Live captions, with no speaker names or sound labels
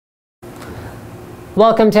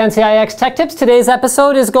Welcome to NCIX Tech Tips. Today's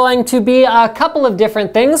episode is going to be a couple of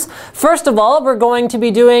different things. First of all, we're going to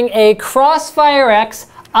be doing a CrossfireX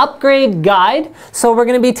upgrade guide. So we're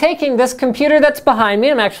going to be taking this computer that's behind me.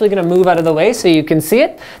 I'm actually going to move out of the way so you can see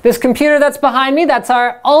it. This computer that's behind me, that's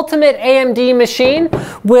our ultimate AMD machine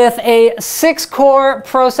with a 6-core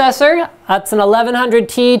processor. That's an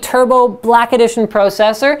 1100T Turbo Black Edition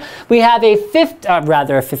processor. We have a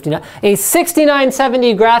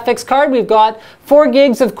 6970 graphics card. We've got 4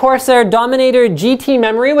 gigs of Corsair Dominator GT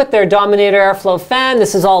memory with their Dominator airflow fan.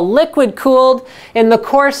 This is all liquid cooled in the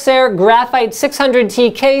Corsair Graphite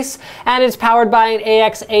 600T case, and it's powered by an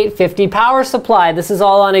AX850 power supply. This is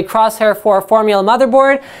all on a Crosshair 4 Formula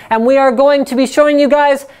motherboard, and we are going to be showing you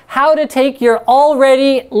guys how to take your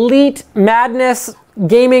already elite madness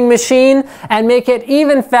gaming machine and make it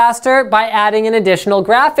even faster by adding an additional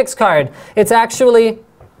graphics card. It's actually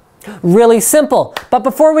really simple. But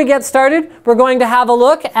before we get started, we're going to have a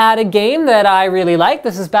look at a game that I really like.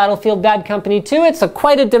 This is Battlefield Bad Company 2. It's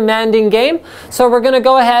quite a demanding game. So we're going to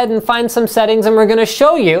go ahead and find some settings, and we're going to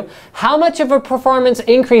show you how much of a performance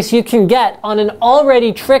increase you can get on an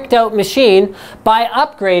already tricked out machine by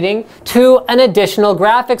upgrading to an additional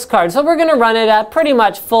graphics card. So we're going to run it at pretty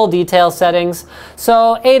much full detail settings.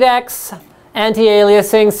 So 8x,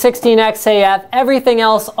 anti-aliasing, 16x AF, everything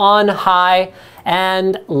else on high.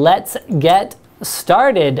 And let's get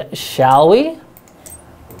started, shall we?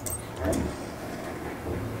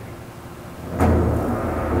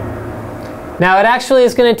 Now it actually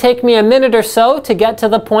is going to take me a minute or so to get to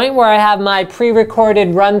the point where I have my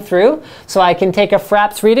pre-recorded run through so I can take a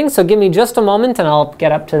fraps reading. So give me just a moment and I'll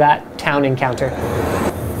get up to that town encounter.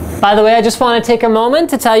 By the way, I just want to take a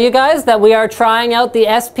moment to tell you guys that we are trying out the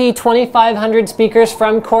SP2500 speakers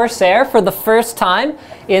from Corsair for the first time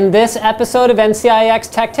in this episode of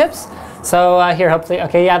NCIX Tech Tips. So here, hopefully,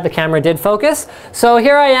 okay, yeah, the camera did focus. So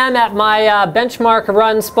here I am at my benchmark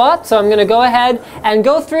run spot. So I'm going to go ahead and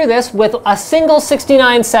go through this with a single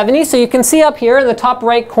 6970. So you can see up here in the top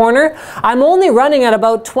right corner, I'm only running at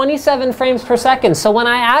about 27 frames per second. So when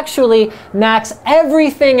I actually max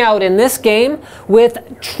everything out in this game with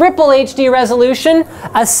triple HD resolution,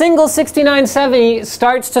 a single 6970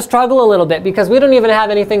 starts to struggle a little bit because we don't even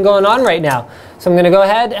have anything going on right now. So I'm going to go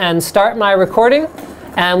ahead and start my recording.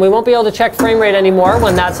 And we won't be able to check frame rate anymore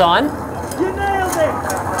when that's on. You nailed it!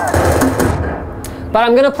 But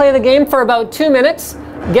I'm going to play the game for about 2 minutes,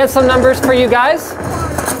 get some numbers for you guys,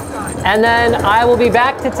 and then I will be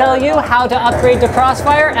back to tell you how to upgrade to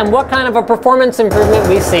Crossfire and what kind of a performance improvement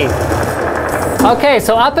we see. Okay,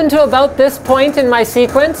 so up until about this point in my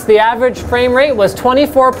sequence, the average frame rate was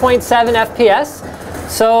 24.7 FPS.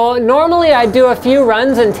 So normally I do a few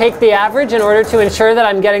runs and take the average in order to ensure that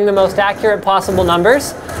I'm getting the most accurate possible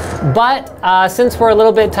numbers. But since we're a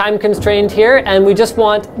little bit time constrained here and we just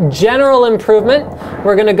want general improvement,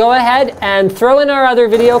 we're going to go ahead and throw in our other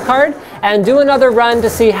video card and do another run to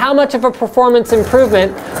see how much of a performance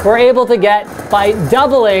improvement we're able to get by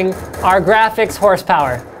doubling our graphics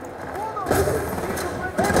horsepower.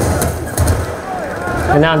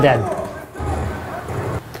 And now I'm dead.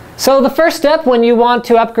 So the first step when you want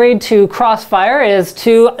to upgrade to Crossfire is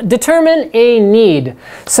to determine a need.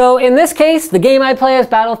 So in this case, the game I play is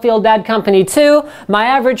Battlefield Bad Company 2. My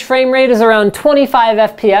average frame rate is around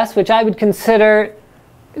 25 FPS, which I would consider,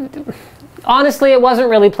 honestly, it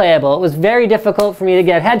wasn't really playable. It was very difficult for me to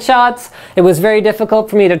get headshots. It was very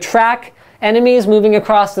difficult for me to track enemies moving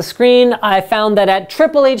across the screen. I found that at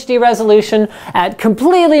triple HD resolution, at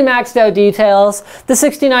completely maxed out details, the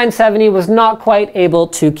 6970 was not quite able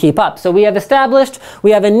to keep up. So we have established we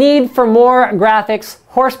have a need for more graphics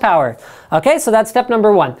horsepower. Okay, so that's step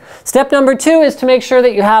number 1. Step number 2 is to make sure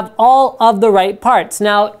that you have all of the right parts.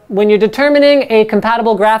 Now, when you're determining a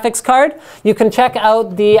compatible graphics card, you can check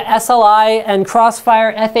out the SLI and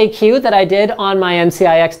Crossfire FAQ that I did on my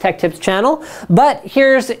NCIX Tech Tips channel. But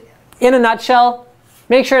here's, in a nutshell,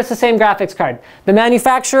 make sure it's the same graphics card. The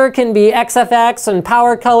manufacturer can be XFX and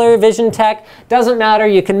Power Color, Vision Tech, doesn't matter.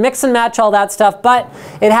 You can mix and match all that stuff, but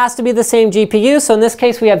it has to be the same GPU. So in this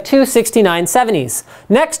case, we have 2 6970s.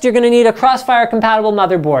 Next, you're going to need a Crossfire compatible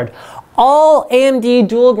motherboard. All AMD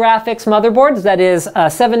dual graphics motherboards, that is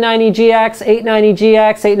 790GX,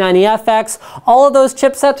 890GX, 890FX, all of those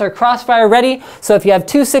chipsets are Crossfire ready. So if you have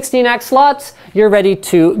 2 16X slots, you're ready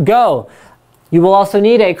to go. You will also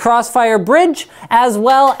need a Crossfire bridge as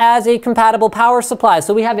well as a compatible power supply.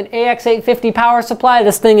 So we have an AX850 power supply.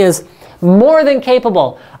 This thing is more than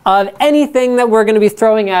capable of anything that we're going to be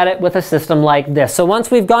throwing at it with a system like this. So once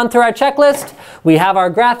we've gone through our checklist, we have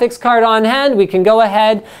our graphics card on hand, we can go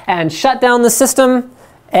ahead and shut down the system,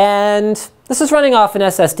 and This is running off an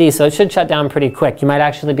SSD, so it should shut down pretty quick. You might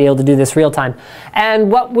actually be able to do this real time.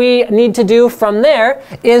 And what we need to do from there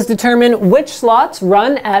is determine which slots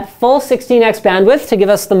run at full 16x bandwidth to give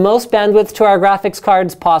us the most bandwidth to our graphics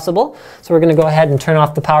cards possible. So we're going to go ahead and turn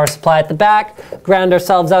off the power supply at the back, ground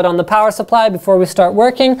ourselves out on the power supply before we start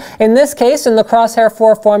working. In this case, in the Crosshair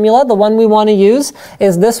 4 formula, the one we want to use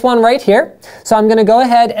is this one right here. So I'm going to go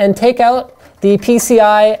ahead and take out the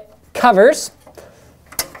PCI covers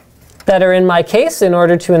that are in my case in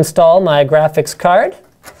order to install my graphics card.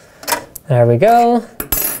 There we go.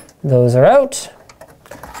 Those are out.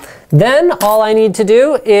 Then all I need to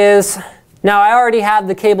do is, now I already have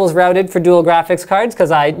the cables routed for dual graphics cards because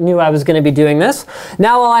I knew I was going to be doing this.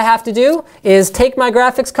 Now all I have to do is take my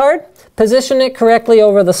graphics card, position it correctly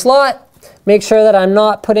over the slot, make sure that I'm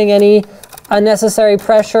not putting any unnecessary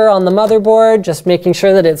pressure on the motherboard, just making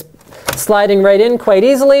sure that it's sliding right in quite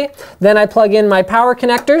easily. Then I plug in my power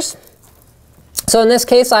connectors. So in this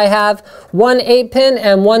case, I have one 8-pin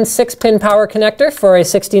and one 6-pin power connector for a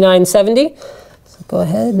 6970. So go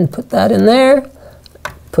ahead and put that in there.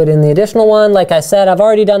 Put in the additional one. Like I said, I've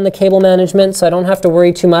already done the cable management, so I don't have to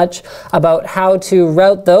worry too much about how to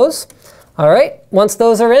route those. All right, once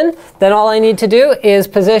those are in, then all I need to do is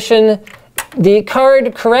position the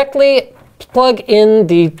card correctly, screw in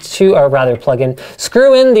the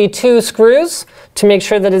two screws to make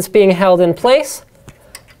sure that it's being held in place.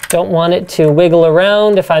 Don't want it to wiggle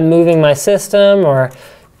around if I'm moving my system or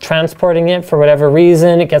transporting it for whatever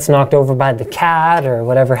reason. It gets knocked over by the cat or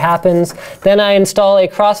whatever happens. Then I install a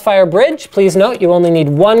Crossfire bridge. Please note you only need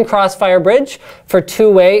one Crossfire bridge for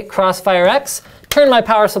two-way CrossfireX. Turn my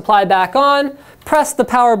power supply back on, press the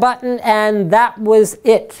power button, and that was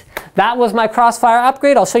it. That was my Crossfire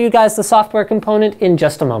upgrade. I'll show you guys the software component in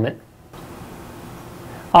just a moment.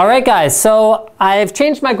 All right, guys, so I've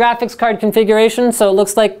changed my graphics card configuration, so it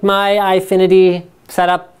looks like my iFinity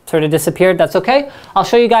setup sort of disappeared. That's okay. I'll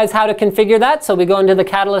show you guys how to configure that. So we go into the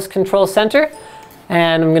Catalyst Control Center,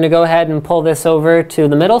 and I'm going to go ahead and pull this over to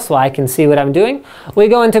the middle so I can see what I'm doing. We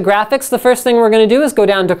go into graphics. The first thing we're going to do is go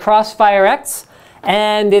down to CrossfireX,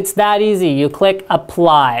 and it's that easy. You click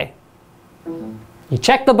Apply. You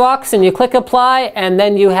check the box and you click Apply, and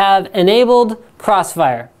then you have enabled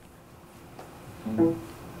Crossfire.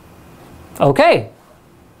 Okay.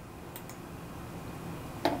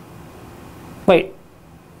 Wait.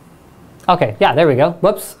 Okay, yeah, there we go.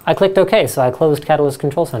 Whoops, I clicked OK, so I closed Catalyst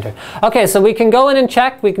Control Center. Okay, so we can go in and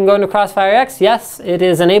check. We can go into CrossfireX. Yes, it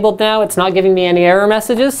is enabled now. It's not giving me any error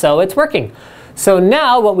messages, so it's working. So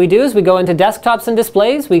now what we do is we go into Desktops and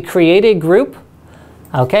Displays. We create a group.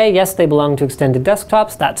 Okay, yes, they belong to extended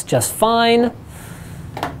desktops. That's just fine.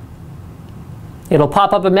 It'll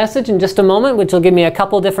pop up a message in just a moment, which will give me a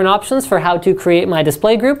couple different options for how to create my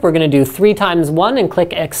display group. We're going to do 3 times 1 and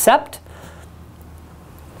click Accept.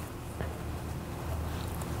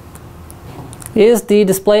 Is the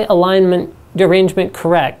display alignment arrangement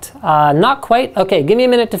correct? Not quite. Okay, give me a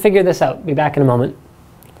minute to figure this out. Be back in a moment.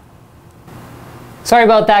 Sorry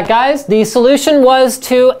about that, guys. The solution was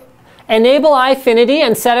to enable iFinity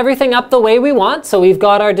and set everything up the way we want. So we've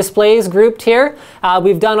got our displays grouped here.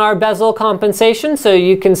 We've done our bezel compensation, so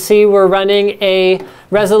you can see we're running a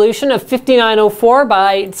resolution of 5904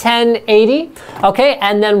 by 1080. Okay,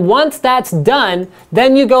 and then once that's done,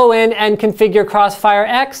 then you go in and configure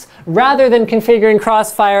CrossfireX rather than configuring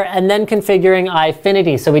Crossfire and then configuring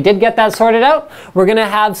iFinity. So we did get that sorted out. We're going to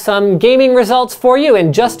have some gaming results for you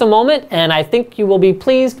in just a moment, and I think you will be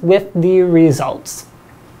pleased with the results.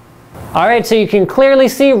 All right, so you can clearly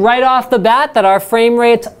see right off the bat that our frame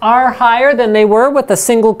rates are higher than they were with a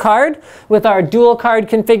single card with our dual card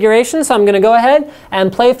configuration. So I'm going to go ahead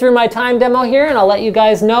and play through my time demo here, and I'll let you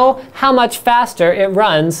guys know how much faster it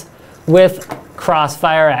runs with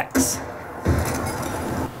CrossfireX.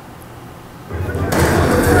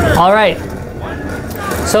 All right,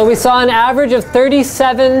 so we saw an average of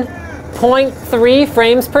 37.3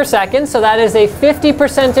 frames per second, so that is a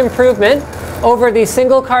 50% improvement over the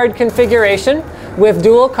single card configuration with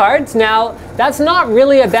dual cards. Now, that's not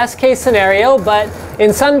really a best case scenario, but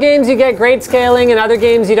in some games you get great scaling, in other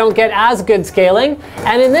games you don't get as good scaling.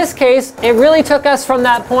 And in this case, it really took us from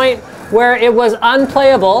that point where it was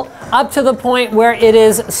unplayable up to the point where it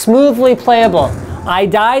is smoothly playable. I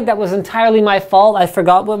died. That was entirely my fault. I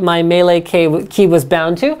forgot what my melee key was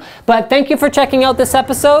bound to. But thank you for checking out this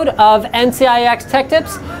episode of NCIX Tech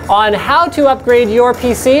Tips on how to upgrade your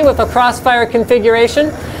PC with a Crossfire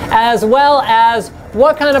configuration, as well as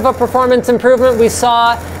what kind of a performance improvement we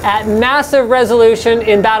saw at massive resolution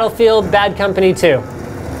in Battlefield Bad Company 2.